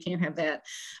this, but you can't have that.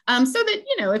 So that,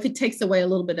 if it takes away a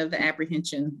little bit of the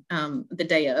apprehension the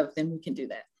day of, then we can do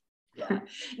that. Yeah.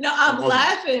 No, I'm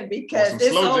laughing because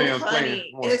it's so funny.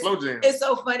 It's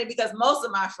so funny because most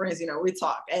of my friends, we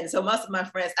talk. And so most of my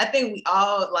friends, I think we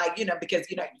all because,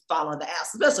 you follow the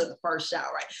apps, especially the first shout,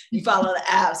 right? You follow the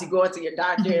apps, you go into your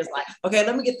doctor, it's like, okay,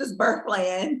 let me get this birth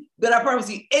plan. But I promise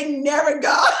you, it never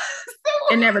goes.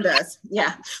 It never does.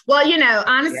 Yeah. Well,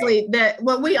 honestly,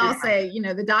 what we all say,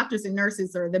 the doctors and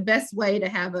nurses are the best way to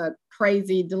have a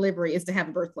crazy delivery is to have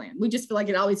a birth plan. We just feel like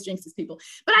it always jinxes people.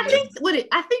 But I think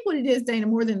what it is, Dana,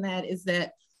 more than that, is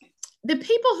that the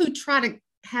people who try to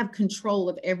have control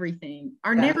of everything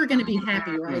are never going to be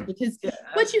happy, right? Because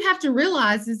what you have to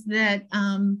realize is that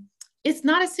it's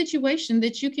not a situation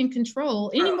that you can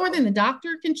control any more than the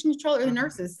doctor can control or the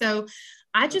nurses. So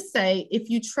I just say, if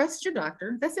you trust your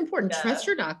doctor, that's important. Trust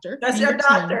your doctor. That's your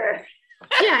doctor.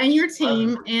 And your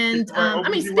team. And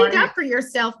speak up for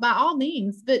yourself by all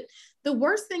means. But the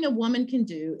worst thing a woman can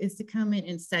do is to come in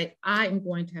and say, I am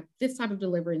going to have this type of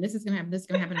delivery, and this is going to happen, this is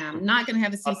going to happen. I'm not going to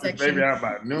have a C-section. Baby out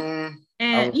by noon.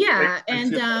 And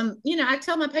I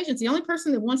tell my patients, the only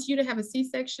person that wants you to have a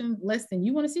C-section less than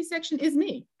you want a C-section is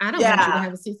me. I don't want you to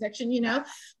have a C-section,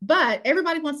 but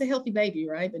everybody wants a healthy baby,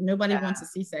 right? But nobody wants a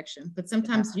C-section. But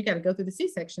sometimes you got to go through the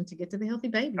C-section to get to the healthy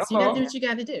baby. So you got to do what you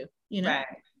got to do, Right.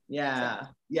 Yeah. So.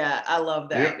 Yeah. I love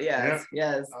that. Yes.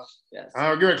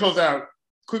 I'm going to close out.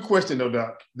 Quick question though,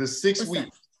 Doc. The 6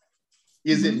 weeks,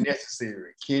 is it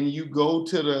necessary? Can you go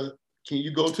to the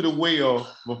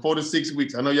well before the 6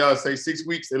 weeks? I know y'all say 6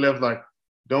 weeks. They left like,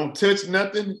 don't touch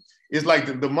nothing. It's like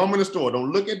the mom in the store.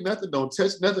 Don't look at nothing. Don't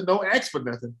touch nothing. Don't ask for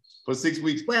nothing for 6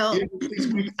 weeks. Well, 6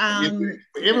 weeks, for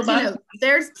everybody.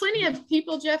 There's plenty of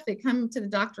people, Jeff, that come to the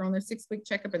doctor on their 6 week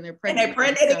checkup and they're pregnant. And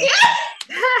they're pregnant again.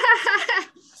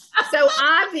 So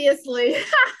obviously,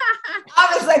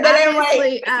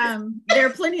 there are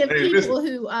plenty of people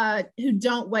who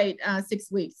don't wait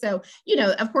 6 weeks. So,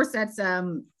 of course, that's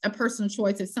a personal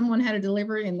choice. If someone had a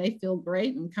delivery and they feel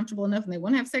great and comfortable enough and they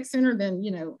want to have sex sooner, then,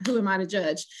 who am I to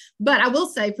judge? But I will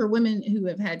say for women who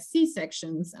have had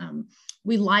C-sections,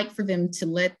 we like for them to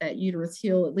let that uterus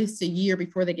heal at least a year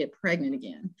before they get pregnant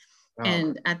again. Oh.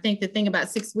 And I think the thing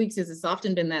about 6 weeks is it's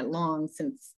often been that long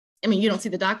since, you don't see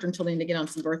the doctor until then to get on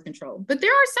some birth control. But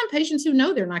there are some patients who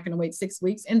know they're not going to wait 6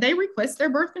 weeks and they request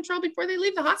their birth control before they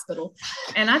leave the hospital.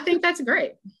 And I think that's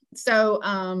great. So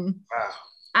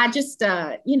I just,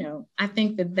 I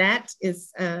think that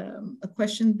is a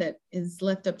question that is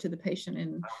left up to the patient.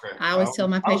 And I always tell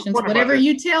my patients, whatever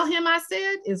you tell him I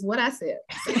said is what I said.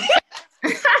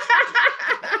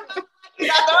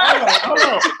 Hold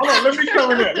on. Let me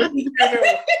cover that.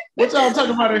 What y'all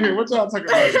talking about in here?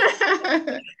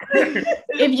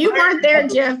 If you weren't there,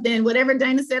 Jeff, then whatever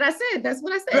Dana said, I said. That's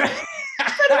what I said.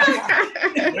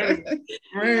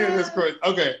 Man, that's great.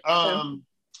 Okay. All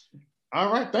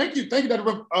right. Thank you, Dr.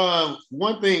 Ruff.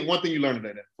 One thing you learned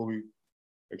today before we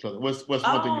close. What's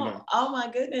one thing you learned? Oh my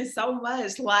goodness, so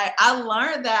much. Like I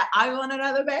learned that I want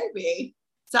another baby,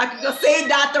 so I can go see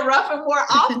Dr. Ruffin more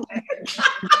often.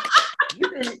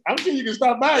 I'm sure you can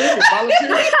stop by. You can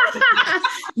volunteer.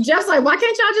 Jeff's like, why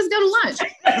can't y'all just go to lunch?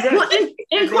 Well,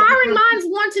 inquiring minds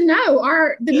want to know: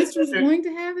 are the mistress going to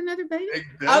have another baby?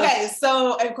 Okay,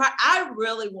 so I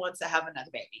really want to have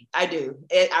another baby. I do.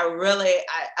 I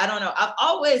don't know. I've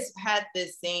always had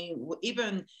this thing.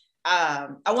 Even I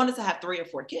wanted to have 3 or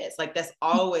 4 kids. Like that's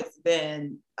always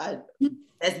been.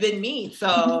 That's been me.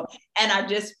 So, and I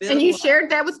just feel. And you shared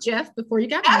that with Jeff before you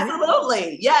got married?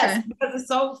 Absolutely. Yes. Okay. Because it's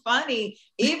so funny.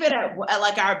 Even at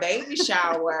like our baby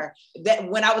shower, that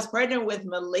when I was pregnant with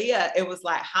Malia, it was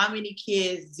like, how many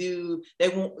kids do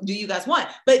you guys want?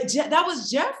 But that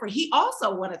was Jeffrey. He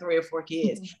also wanted 3 or 4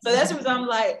 kids. So that's what I'm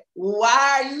like,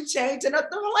 why are you changing up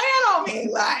the plan on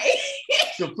me? Like,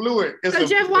 it's a fluid.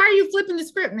 Jeff, why are you flipping the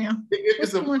script now?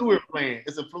 It's a fluid plan.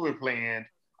 It's a fluid plan.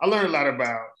 I learned a lot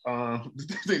about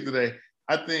the thing today.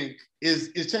 I think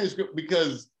it's changed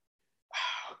because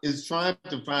it's trying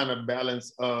to find a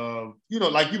balance of,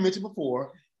 like you mentioned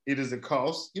before, it is a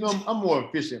cost. I'm a more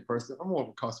efficient person. I'm more of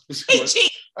a cost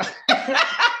efficient person.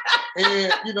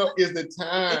 And, it's the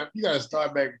time. You got to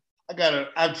start back.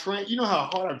 I've trained, how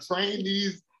hard I've trained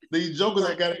these jokers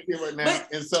I got in here right now.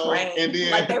 And so, and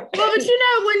then. But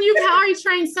when you've already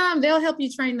trained some, they'll help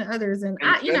you train the others. And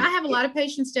I have a lot of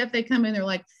patients, Jeff, they come in, they're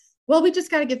like, well, we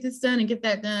just got to get this done and get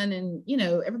that done. And,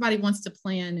 everybody wants to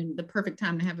plan and the perfect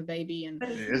time to have a baby. And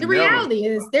the reality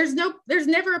is there's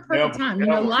never a perfect time.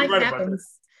 Life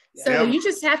happens. So you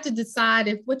just have to decide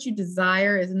if what you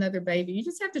desire is another baby. You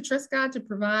just have to trust God to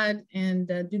provide and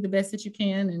do the best that you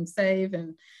can and save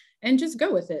and just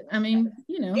go with it. He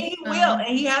will.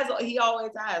 And he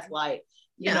always has, like,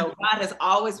 God has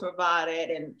always provided.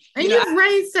 And you've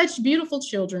raised such beautiful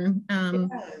children.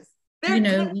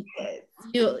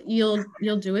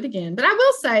 You'll do it again. But I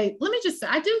will say, let me just say,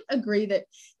 I do agree that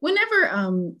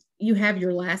whenever you have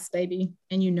your last baby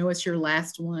and it's your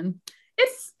last one,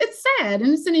 it's sad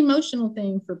and it's an emotional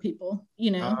thing for people,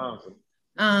 and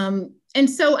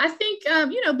so I think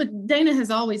but Dana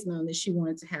has always known that she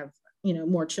wanted to have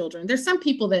more children. There's some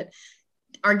people that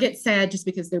get sad just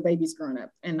because their baby's grown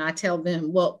up, and I tell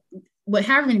them, well,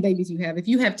 however many babies you have, if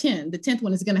you have 10, the 10th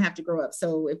one is going to have to grow up.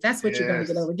 So if that's what you're going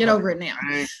to get over it now.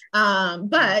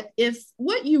 But if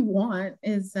what you want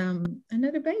is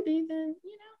another baby, then,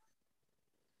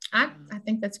 I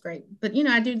think that's great. But,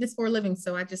 I do this for a living.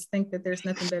 So I just think that there's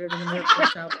nothing better than a miracle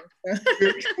childbirth.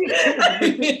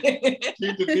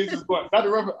 Keep the business going.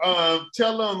 Dr. Ruffin,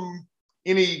 tell them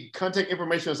any contact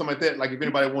information or something like that. Like if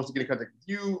anybody wants to get in contact with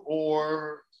you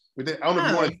or with it. I don't know if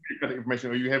you want to get contact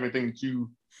information or you have anything that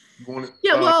you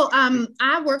Well,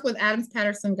 I work with Adams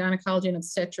Patterson Gynecology and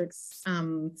Obstetrics.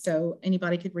 So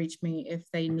anybody could reach me if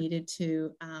they needed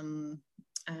to.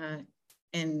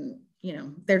 And I'm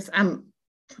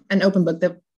an open book.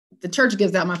 The church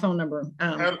gives out my phone number.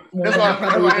 I don't want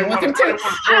them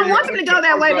to go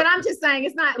that way, but I'm just saying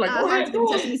it's not hard to get in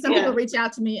touch with me. Some people reach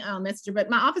out to me Messenger, but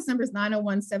my office number is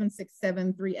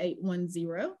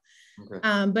 901-767-3810. Okay.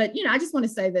 But I just want to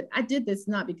say that I did this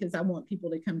not because I want people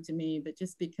to come to me, but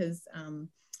just because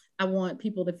I want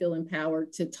people to feel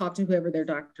empowered to talk to whoever their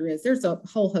doctor is. There's a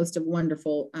whole host of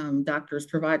wonderful doctors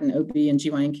providing OB and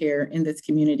GYN care in this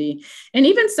community, and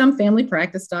even some family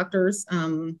practice doctors,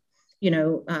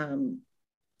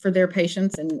 for their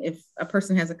patients. And if a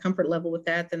person has a comfort level with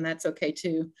that, then that's okay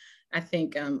too. I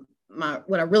think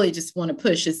what I really just want to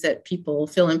push is that people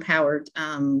feel empowered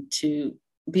to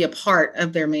be a part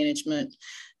of their management,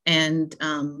 and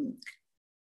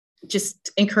just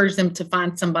encourage them to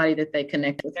find somebody that they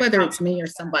connect with, whether it's me or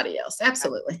somebody else.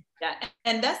 Absolutely. Yeah.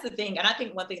 And that's the thing. And I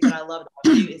think one thing that I love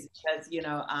about you is because,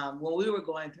 when we were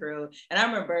going through, and I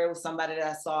remember it was somebody that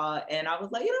I saw, and I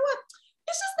was like, you know what?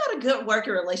 It's just not a good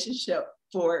working relationship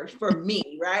for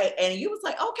me, right? And you was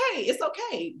like, okay, it's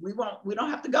okay. We don't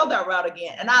have to go that route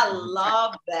again. And I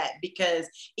love that because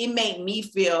it made me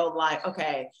feel like,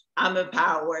 okay, I'm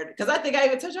empowered. Because I think I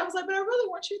even touched, I was like, but I really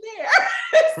want you there.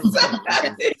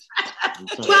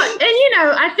 Well, and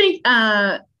I think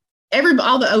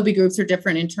all the OB groups are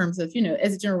different in terms of,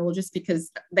 as a general rule, just because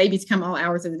babies come all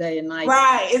hours of the day and night.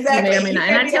 Right, exactly. And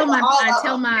I tell my patients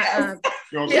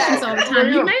all the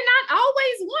time, you may not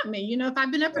always want me. If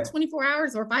I've been up for 24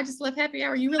 hours or if I just left happy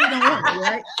hour, you really don't want me,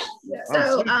 right?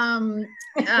 So,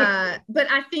 but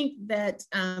I think that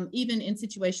even in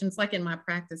situations like in my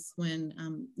practice, when,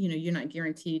 you're not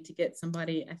guaranteed to get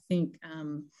somebody, I think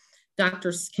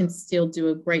doctors can still do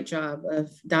a great job of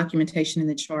documentation in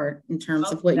the chart in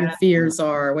terms of what your fears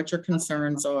are, what your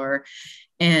concerns are.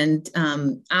 And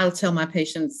I'll tell my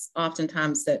patients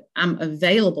oftentimes that I'm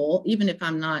available, even if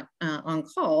I'm not on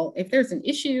call. If there's an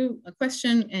issue, a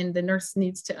question, and the nurse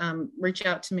needs to reach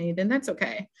out to me, then that's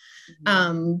okay.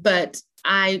 But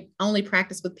I only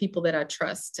practice with people that I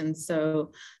trust. And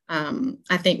so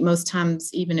I think most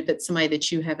times, even if it's somebody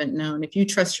that you haven't known, if you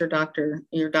trust your doctor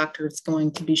is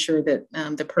going to be sure that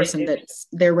the person that's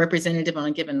their representative on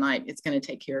a given night is going to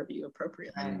take care of you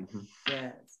appropriately.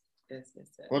 Yes.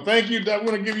 Well, thank you. I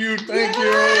want to give you thank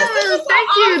you. Thank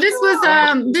you.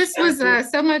 This was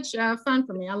so much fun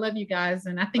for me. I love you guys,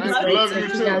 and I think it's great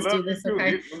that you guys do this.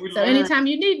 Okay, so anytime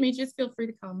you need me, just feel free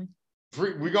to call me.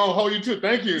 We're gonna hold you to it.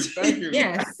 Thank you.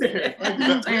 Yes.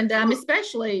 And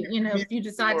especially if you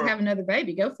decide to have another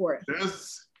baby, go for it.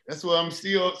 That's what I'm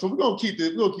still. So we're gonna keep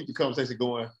the conversation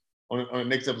going on the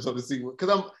next episode to see,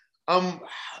 because I'm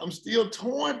still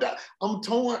torn. I'm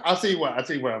torn. I'll tell you why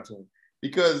I'm torn,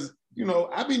 because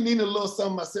I be needing a little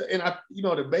something myself, and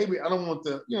the baby, I don't want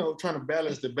the, trying to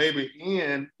balance the baby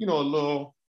and, a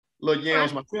little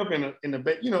yams myself in the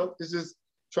baby, it's just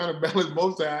trying to balance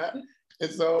both sides. And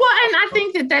so, and I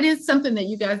think that is something that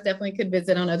you guys definitely could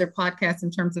visit on other podcasts in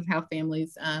terms of how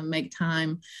families make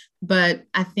time. But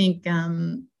I think,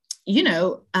 having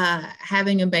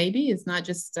a baby is not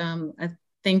just a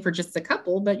thing for just a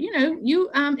couple, but you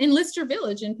enlist your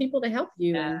village and people to help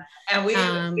you. Yeah. And we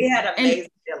had an amazing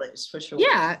village for sure.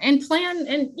 Yeah, and plan,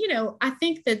 and I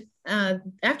think that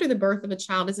after the birth of a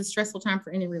child is a stressful time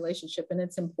for any relationship, and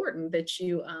it's important that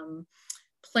you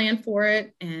plan for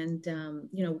it. And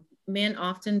men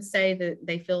often say that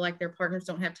they feel like their partners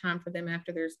don't have time for them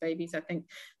after there's babies. I think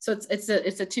so. It's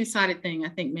a two-sided thing. I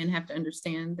think men have to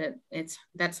understand that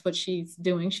that's what she's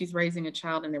doing. She's raising a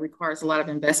child, and it requires a lot of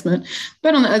investment.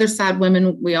 But on the other side,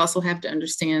 women, we also have to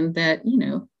understand that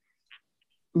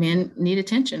men need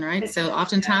attention, right? So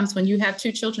oftentimes when you have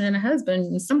 2 children and a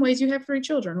husband, in some ways you have 3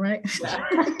 children, right? Don't tell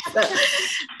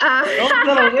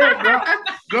her that.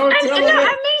 Don't tell her that.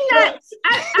 I mean that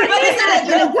in a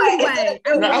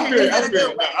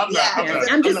good way.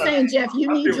 I'm just saying, Jeff,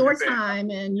 you need your time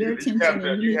and your attention,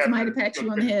 and you need somebody to pat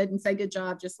you on the head and say good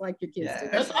job, just like your kids do.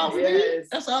 That's all we need.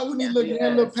 That's all we need. Look at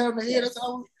that little pat on the head. That's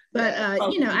all. But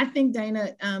I think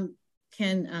Dana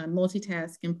can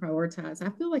multitask and prioritize. I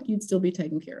feel like you'd still be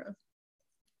taken care of.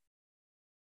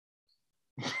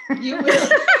 You will.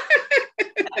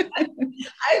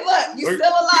 Hey, look, you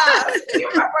still alive. You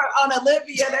remember on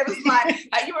Olivia, they was like,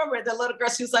 you remember the little girl,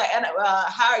 she was like, and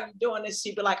how are you doing this?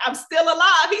 She'd be like, I'm still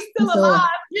alive. He's still alive.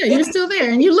 Yeah, you're still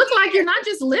there. And you look like you're not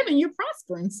just living, you're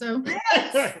prospering. So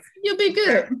you'll be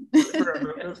good.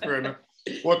 That's fair enough.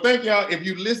 Well, thank y'all. If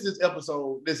you listen to this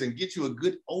episode, listen, get you a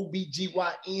good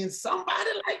OB-GYN, somebody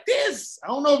like this. I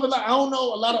don't know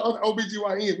a lot of other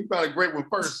OB-GYNs. We found a great one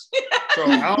first. So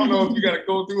I don't know if you got to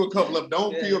go through a couple of them.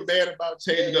 Don't feel bad about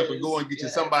changing up and go and get you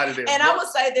somebody there. And I will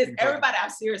say this, everybody, I'm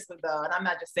seriously though, and I'm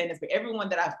not just saying this, but everyone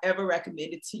that I've ever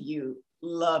recommended to you,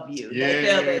 love you. They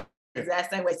feel the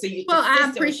exact same way. So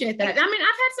I appreciate that. I mean, I've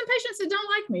had some patients that don't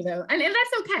like me though, and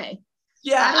that's okay.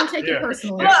 Yeah, I don't take it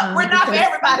personally. Look, we're not for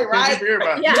everybody, right?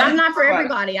 Yeah, I'm not for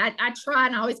everybody. I try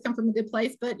and I always come from a good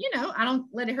place, but I don't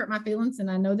let it hurt my feelings, and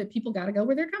I know that people got to go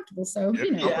where they're comfortable. So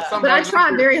but I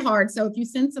try very hard. So if you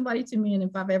send somebody to me, and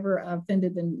if I've ever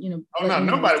offended, then Oh no,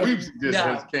 nobody. We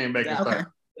just came back and started.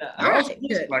 Yeah. All right,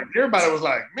 good. Like everybody was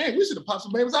like, man, we should have popped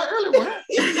some babies out earlier.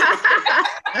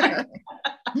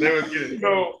 They was getting it.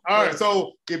 So all right.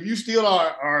 So if you still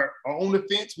are on the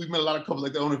fence, we've met a lot of couples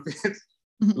like that on the fence.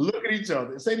 Look at each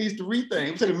other and say these three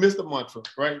things. Say the Mr. Mantra,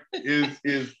 right?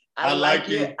 Is I like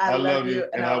you, I love you,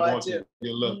 and I want you.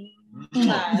 Your love.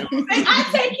 I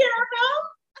take care of them.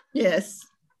 Yes.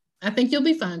 I think you'll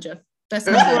be fine, Jeff. That's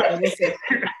the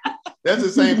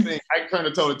same thing. I kind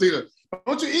of told Tina,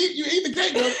 don't you eat the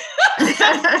cake, girl.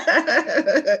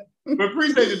 But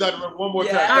appreciate you, Dr. Ruffin, one more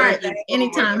time. All right,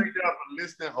 anytime. Thank y'all for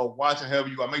listening or watching, however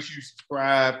you are. Make sure you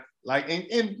subscribe,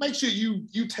 and make sure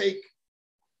you take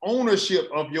ownership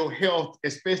of your health,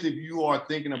 especially if you are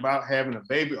thinking about having a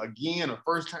baby again, or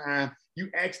first time. You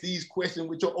ask these questions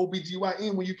with your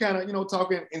OB-GYN when you kind of,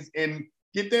 talking and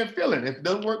get that feeling. If it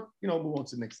doesn't work, move on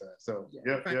to the next side. So,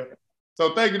 yeah.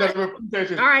 So thank you, Dr.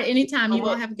 Ruffin. All right, anytime. You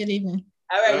all have a good evening.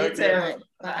 All right, you too. All right,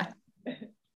 bye.